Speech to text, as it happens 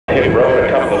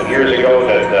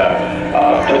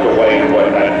took away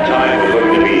what at the time was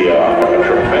looking to be a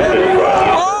tremendous run.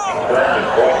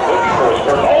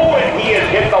 Oh, and he has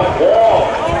hit the wall.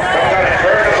 Comes out of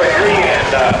turn number 3 and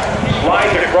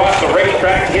slides across the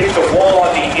racetrack, hits the wall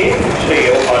on the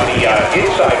infield, on the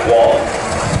inside wall.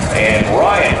 And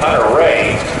Ryan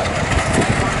Hunter-Reay.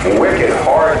 Wicked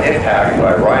hard impact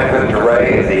by Ryan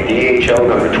Hunter-Reay in the DHL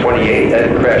number 28.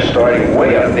 That crash starting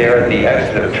way up there at the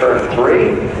exit of turn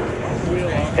 3.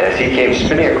 As he came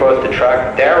spinning across the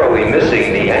track, narrowly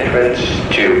missing the entrance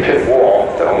to pit wall.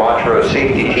 The Hunter-Reay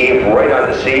safety team right on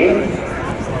the scene.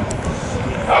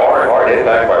 Hard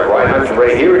impact by Ryan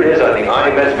Hunter-Reay. Here it is on the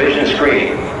IMS vision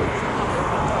screen.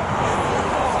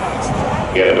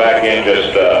 Yeah, the back end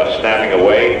just snapping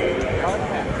away.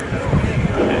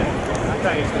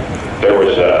 There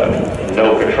was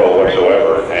no control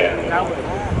whatsoever, and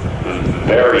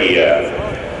very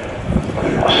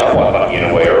somewhat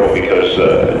unaware because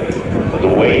the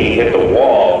way he hit the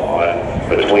wall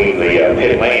between the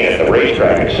pit lane and the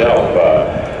racetrack itself,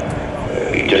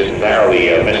 he just narrowly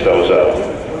missed those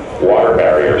water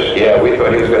barriers. Yeah, we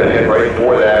thought he was going to hit right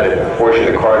for that, and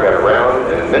unfortunately the car got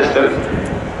around and missed him.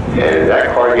 And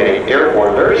that car getting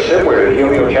airborne, very similar to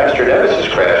Helio Castroneves'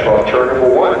 crash off turn number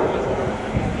 1.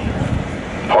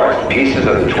 Parts and pieces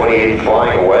of the 28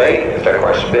 flying away as that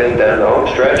car spins down the home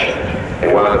stretch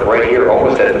and wound up right here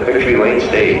almost at the victory lane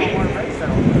stage.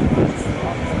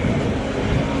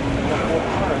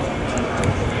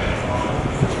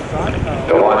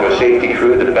 The Pocono safety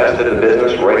crew, the best of the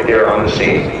business, right there on the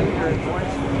scene.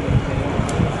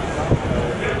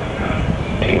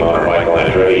 Team owner Michael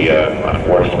Andretti,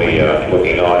 unfortunately,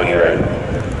 looking on here. And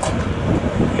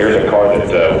here's a car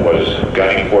that was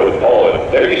gunning for the pole.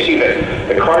 And there you see that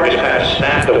the car just kind of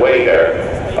snapped away there,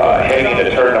 heading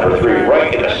into turn number 3,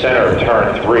 right in the center of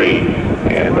turn 3.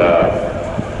 And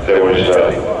there was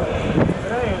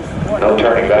no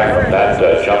turning back from that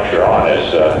juncture on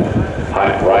as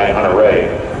Ryan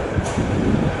Hunter-Reay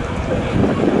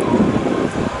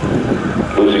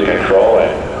losing control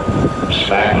and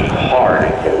smacking hard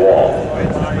into the wall.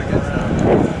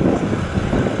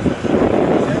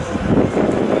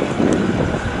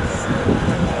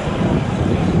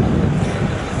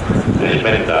 It's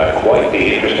been quite the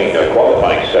interesting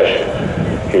qualifying session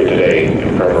here today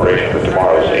in preparation for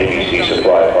tomorrow's ABC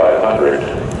Supply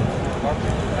 500.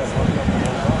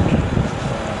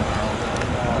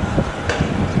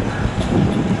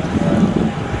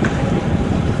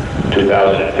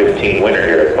 ...2015 winner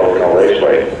here at Pocono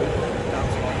Raceway.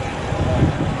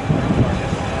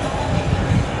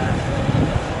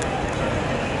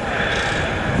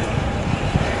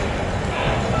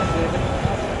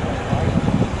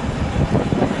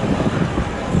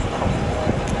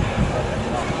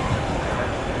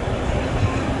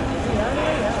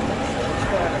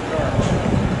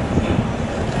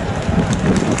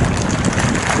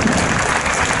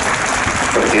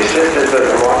 With the assistance of the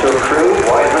Toronto crew,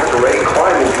 Ryan Hunter-Reay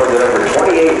climbing from the number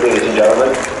 28, ladies and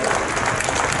gentlemen.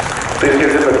 Please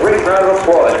give him a great round of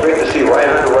applause. Great to see Ryan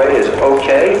Hunter-Reay is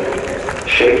okay,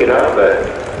 shaken up, but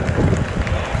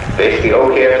basically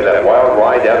okay after that wild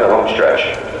ride down the home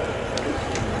stretch.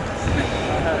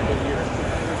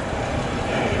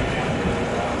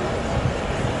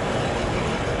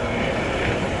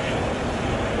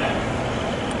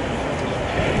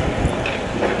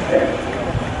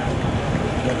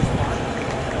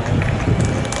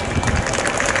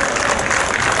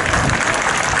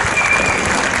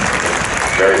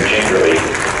 Very gingerly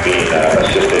being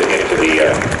assisted into the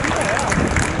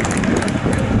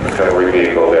recovery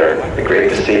vehicle there. Great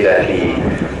to see that he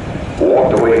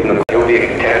walked away from the... He'll be a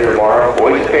contender tomorrow.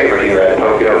 Boy's favorite here at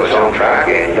Pocono's home track,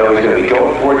 and you know he's going to be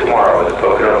going for it tomorrow with the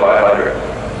Pocono 500.